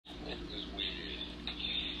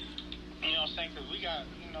saying? Because we got,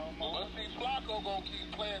 Well, let's see, Flakko gonna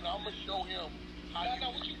keep playing. I'm gonna show him how hold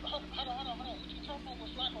on. What you talking about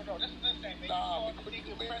with Flakko, though? This is the thing, man. Nah,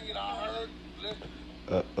 because I heard, listen.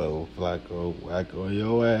 Uh-oh, Flakko, whack on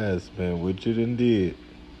your ass, man. What you done did?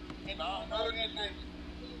 And I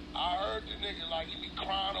heard the nigga, like, he be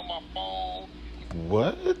crying on my phone.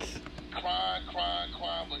 What? Crying,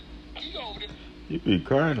 but he over there. You be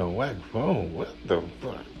crying on Wack phone? What the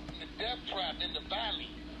fuck? The death trap in the valley.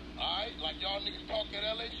 Alright? Like y'all niggas talk that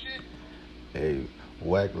LA shit. Hey,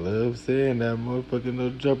 Wack loves saying that motherfucking no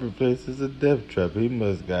jumper place is a death trap. He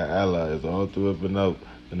must got allies all through up and out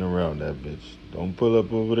and around that bitch. Don't pull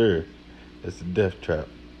up over there. It's a death trap.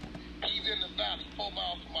 He's in the valley, 4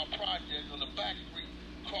 miles from my project on the back street,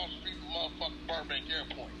 cross street from motherfucking Burbank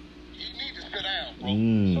Airport. He need to sit down, bro.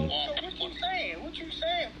 So what you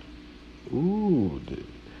saying? Ooh,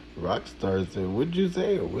 Rockstar said, what you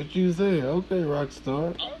saying? Okay,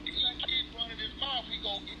 Rockstar. I don't think that kid running his mouth, he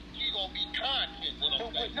gonna be content.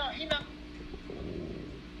 No, he not.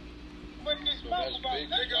 Running his mouth about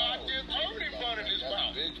nigga, I just heard him running his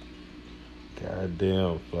mouth.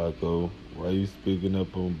 Goddamn, Flakko. Why you speaking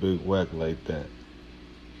up on Big Wack like that?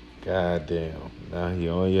 Goddamn. Now he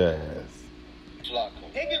on your ass.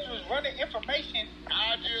 Flakko. Niggas was running information.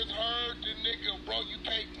 I just heard the nigga, bro. You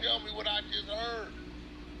can't tell me what I just heard.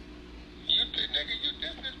 This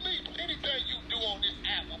is me. Anything you do on this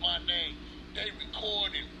app with my name, they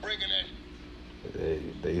record and bringing that.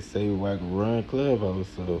 They say Wack run Clubhouse,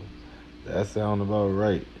 so that sound about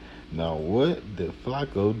right. Now, what did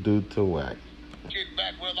Flakko do to Wack? Get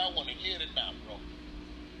back where I want to hear it now, bro.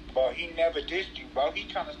 Bro, he never dissed you, bro. He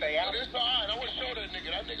trying to stay out. But it's alright. I want to show that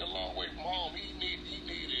nigga. That nigga a long way from home. He need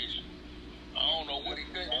this. I don't know what he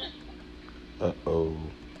thinking. Uh-oh.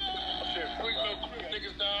 Shit, free little crip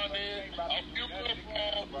niggas down there. A few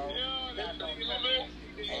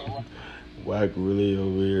Wack really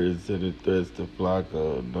over here sending threats to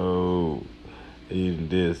Flakko. No. He done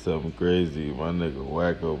did something crazy. My nigga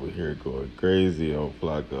Wack over here going crazy on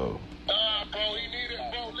Flakko. Nah, bro, he need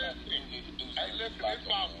it, bro. Listen. Hey, listen, it's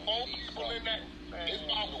about 4 people in that. It's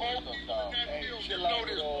about 4 people in that field. You know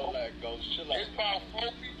this, bro. It's about 4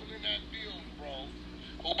 people in that field, bro,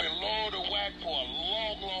 who been loyal to Wack for a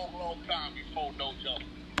long time before No Jump.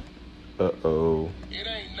 Uh-oh. It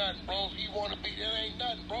ain't nothing, bro. If he want to be, it ain't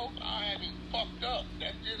nothing, bro. I had him fucked up.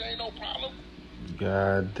 That just ain't no problem.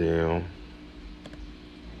 Goddamn.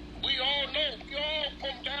 We all know. We all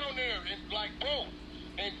from down there. And like, bro.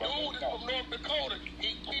 And dude is from North Dakota.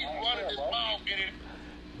 He keeps running his mouth in it.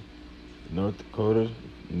 North Dakota?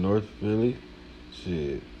 North Philly?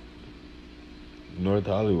 Shit. North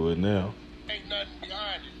Hollywood now. Ain't nothing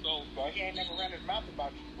behind it, so. Bro, he ain't never ran his mouth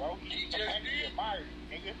about you, bro. He just did.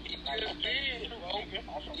 He just did, bro. He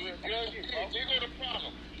just did. Here go the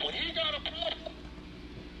problem. When he got a problem.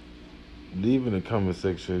 Leave in the comment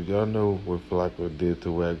section if y'all know what Flakko did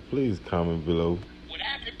to Wack. Please comment below. With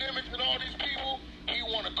academics and all these people, he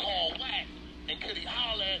want to call Wack. And could he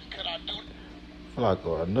holler at, could I do that?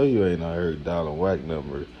 Flakko, I know you ain't out here dialing Wack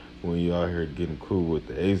number when you out here getting cool with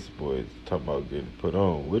the Ace Boys, talking about getting put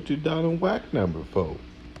on. What you dialing Wack number for?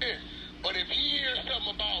 Yeah, but if he hears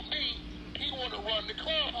something about me, he want to run the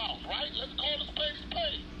clubhouse, right? Let's call the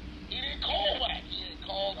space. He didn't call Wack. He didn't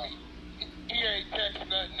call me. He ain't texting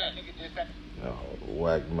nothing. No,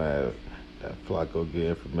 Wack mad that Flakko get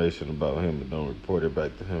information about him and don't report it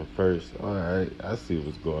back to him first. Alright, I see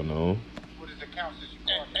what's going on. What is the count that you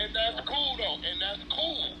and that's cool, though. And that's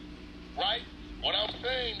cool, right? What I'm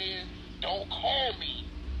saying is, don't call me,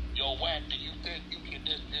 yo, Wack, do you think you can,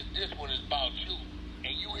 this one is about you,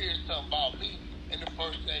 and you hear something about me, and the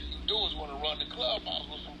first thing you do is want to run the clubhouse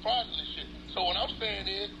with some fraudulent shit. So what I'm saying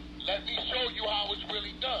is, let me show you how it's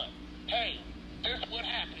really done. Hey, this what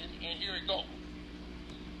happened, and here it goes.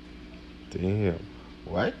 Damn,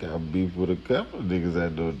 Wack got beef with a couple of niggas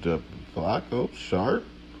that don't jump. Flakko, Sharp.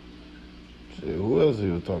 Shit, who else he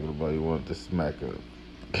was talking about he wanted to smack up?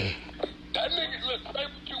 That nigga, look, say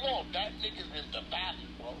what you want. That nigga's in the valley,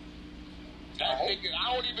 bro. That nigga,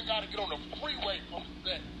 I don't even gotta get on the freeway from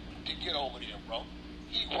set to get over there, bro.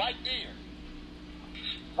 He right there.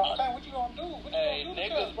 What you gonna do? Hey,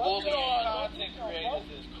 niggas bullying content creators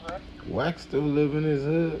is correct. Wack still live in his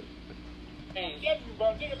hood. Hey, bro.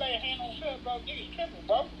 Nigga lay a hand on shit, bro. Nigga tripping,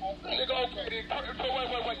 bro. Nigga, okay, then, so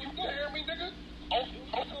wait. You can hear me, nigga? On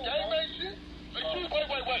some game shit?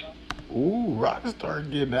 Wait. Ooh, Rockstar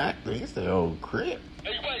getting active. He said, oh, crip.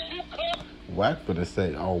 Hey, wait, you come? Wack finna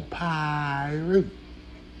say, oh, Piruuuu.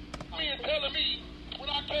 Me and telling me what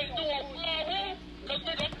I can't do on Piruuuu? Cause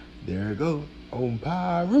nigga. There it go. On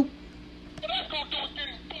Piruuuu. What that's gonna do is get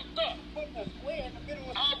him fucked up. Put the square in the middle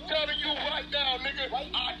of the I'm telling you right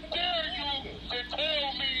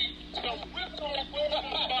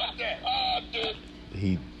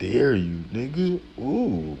dare you, nigga?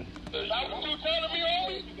 Ooh. Is that what you telling me,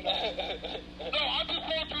 homie? No, I just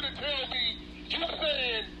want you to tell me you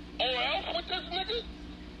saying or else with this nigga?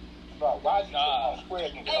 Bro, why is you square?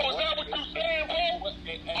 Bro, is that what you saying, bro?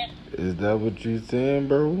 Is that what you saying,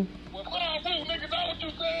 bro? Piruuuu, nigga, that what you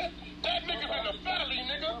saying? That nigga's in the valley,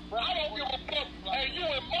 nigga. I don't give a fuck. Hey, you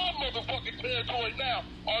in my motherfucking territory now.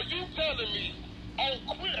 Are you telling me on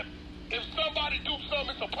Crip, if somebody do something,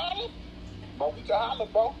 it's a problem? Bro, we can holler,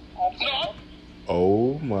 bro. No.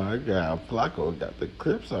 Oh my God, Flakko got the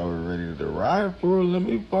clips already to ride for. Let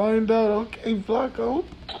me find out. Okay, Flakko.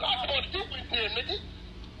 I thought you went there, nigga.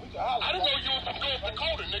 We can holler. I didn't know you was from North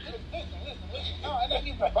Dakota, nigga. Listen. No, it ain't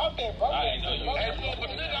even about that, bro. I ain't know you. Hey, bro, but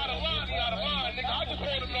nigga out of line, he out of line, nigga. I just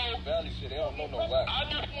want to know. Valley shit, they don't know no Wack. I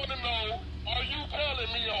just want to know, are you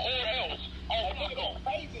telling me or else on Flakko?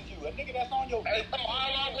 Praising you, a nigga that's on your Hey, bro,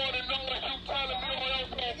 all I want to know is you telling me or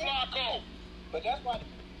else on Flakko. But that's why.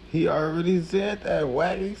 He already said that,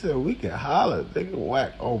 Wack. He said we can holler. Nigga,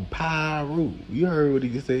 Wack on Piruuuu. You heard what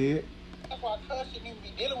he said. That's why cuz shouldn't even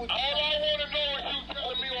be dealing with you. All I want to know is you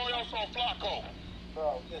telling me or else on Flakko.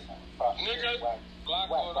 Bro, listen. Fuck. Nigga.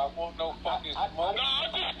 Flakko don't want no fucking smoke. Nah, I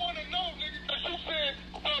just want to know, nigga, because you said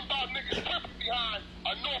something about niggas tripping behind a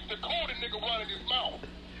North Dakota nigga running his mouth.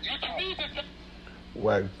 You need to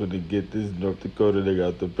Wack finna get this North Dakota nigga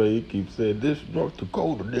out the pay. He keeps saying, this North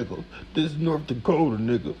Dakota nigga. This North Dakota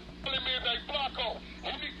nigga. tell me is a Flakko.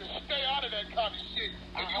 You need to stay out of that kind of shit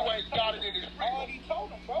if you ain't got it in his I already told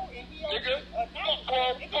him, bro. And he nigga,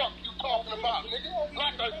 fuck you talking about, nigga.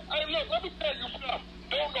 Like hey, look, let me tell you something.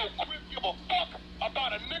 Don't no quit give a fuck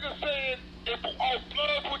about a nigga saying if all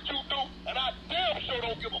blood what you do, and I damn sure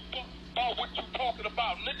don't give a fuck about what you talking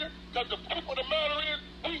about, nigga. Because the truth of the matter is,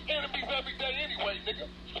 we enemies every day anyway, nigga.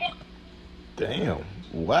 Fuck Damn,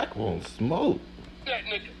 Wack won't smoke. that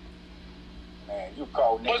nigga. Man, you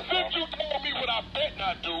cold But nigga. since you told me what I bet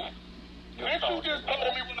not do, since you just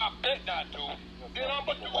told me what I bet not do, then I'm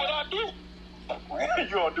gonna do what I do. You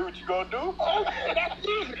gonna do what you gonna do? Oh, yeah, that's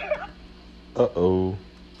easy. Uh-oh.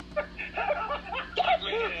 Those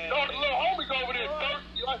little homies over there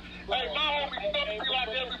thirsty. Like, hey, my homies thirsty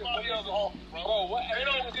like everybody else homie, bro. What? They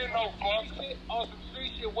don't get no fuck. On some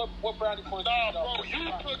street shit, what brownie points? Nah, bro,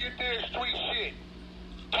 you took it there street shit.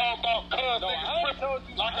 Talking about cuz niggas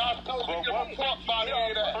tripping. Like I was supposed to give a fuck about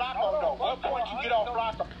any of that. Flakko, though. What point you get on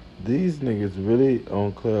Flakko? These niggas really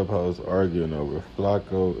on Clubhouse arguing over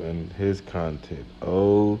Flakko and his content.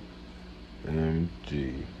 OMG.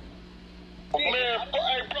 Man,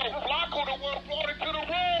 hey, bro, Flakko the one brought it to the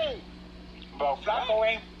room. Bro, Flakko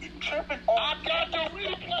ain't tripping I on. got the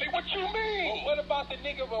replay. What you mean? What about the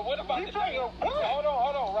nigga? But what about the Replay nigga? of what? Hold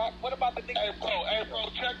on, Rock. What about the nigga? Hey, bro,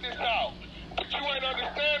 check this out. What you ain't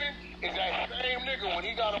understanding is that same nigga, when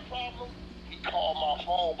he got a problem, he called my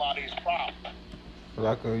phone about his problem.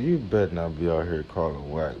 Flakko, you better not be out here calling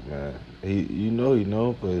Wack, man. You know he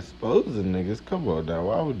known for exposing niggas. Come on now,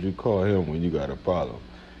 why would you call him when you got a problem?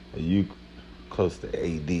 And you close to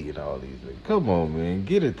AD and all these niggas. Come on, man,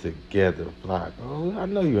 get it together, Flakko. I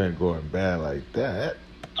know you ain't going bad like that.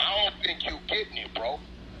 I don't think you getting it, bro.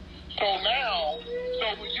 So now,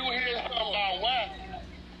 when you hear something about Wack,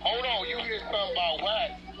 hold on, you hear something about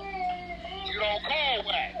Wack, you don't call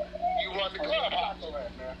Wack. You run the clubhouse.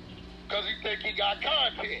 Because he think he got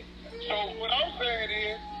content. So what I'm saying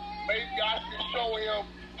is, maybe I should show him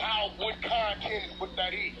what content is, what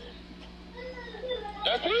that is.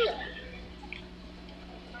 That's it.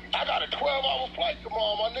 I got a 12-hour flight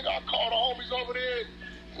tomorrow, my nigga. I called the homies over there,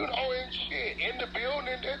 you know, and shit, in the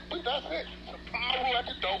building. That's it. The power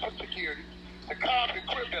at the door for security. The cops and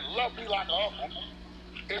Crip that love me like a uncle.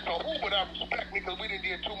 It's a Uber that respect me because we didn't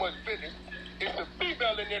do too much business. It's a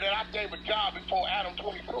female in there that I gave a job before Adam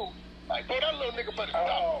 22. Like, bro, that little nigga better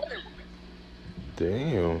stop playing with me.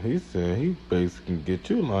 Damn, he said he basically can get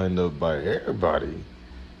you lined up by everybody.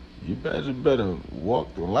 You better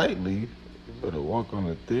walk lightly. You better walk on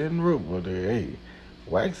a thin rope. But hey,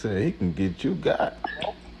 Wack said he can get you got.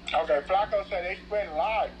 Okay, Flakko said they spread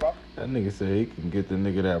lies, bro. That nigga said he can get the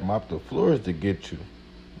nigga that mopped the floors to get you.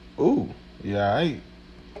 Ooh, yeah, I'm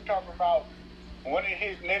talking about one of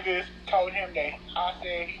his niggas told him that I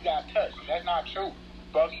said he got touched. That's not true.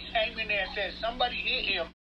 But he came in there and said somebody hit him.